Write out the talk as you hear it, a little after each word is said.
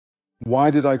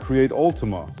Why did I create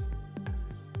Ultima?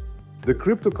 The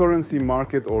cryptocurrency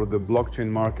market or the blockchain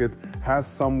market has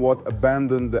somewhat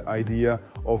abandoned the idea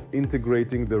of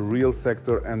integrating the real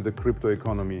sector and the crypto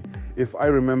economy. If I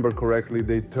remember correctly,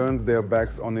 they turned their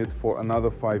backs on it for another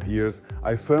 5 years.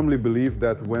 I firmly believe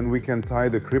that when we can tie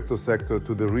the crypto sector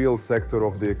to the real sector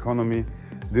of the economy,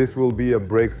 this will be a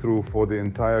breakthrough for the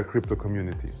entire crypto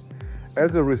community.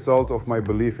 As a result of my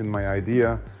belief in my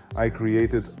idea, I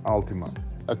created Ultima.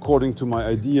 According to my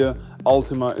idea,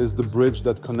 Ultima is the bridge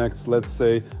that connects, let's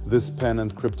say, this pen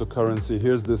and cryptocurrency.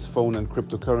 Here's this phone and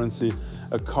cryptocurrency,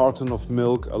 a carton of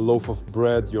milk, a loaf of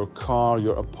bread, your car,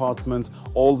 your apartment,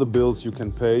 all the bills you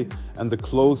can pay, and the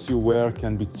clothes you wear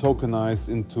can be tokenized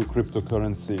into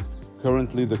cryptocurrency.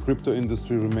 Currently, the crypto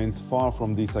industry remains far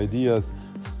from these ideas.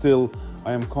 Still,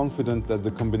 I am confident that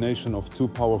the combination of two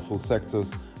powerful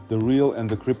sectors, the real and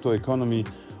the crypto economy,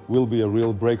 will be a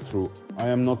real breakthrough. I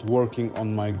am not working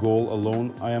on my goal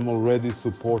alone. I am already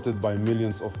supported by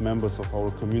millions of members of our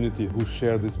community who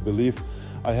share this belief.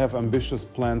 I have ambitious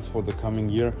plans for the coming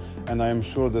year, and I am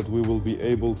sure that we will be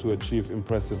able to achieve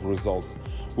impressive results.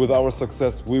 With our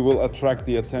success, we will attract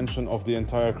the attention of the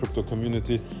entire crypto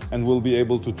community and will be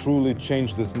able to truly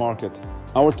change this market.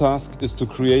 Our task is to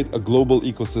create a global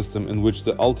ecosystem in which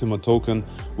the Ultima token,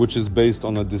 which is based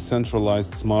on a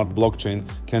decentralized smart blockchain,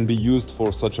 can be used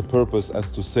for such a purpose as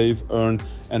to save, earn,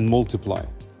 and multiply.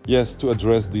 Yes, to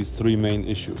address these three main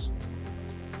issues.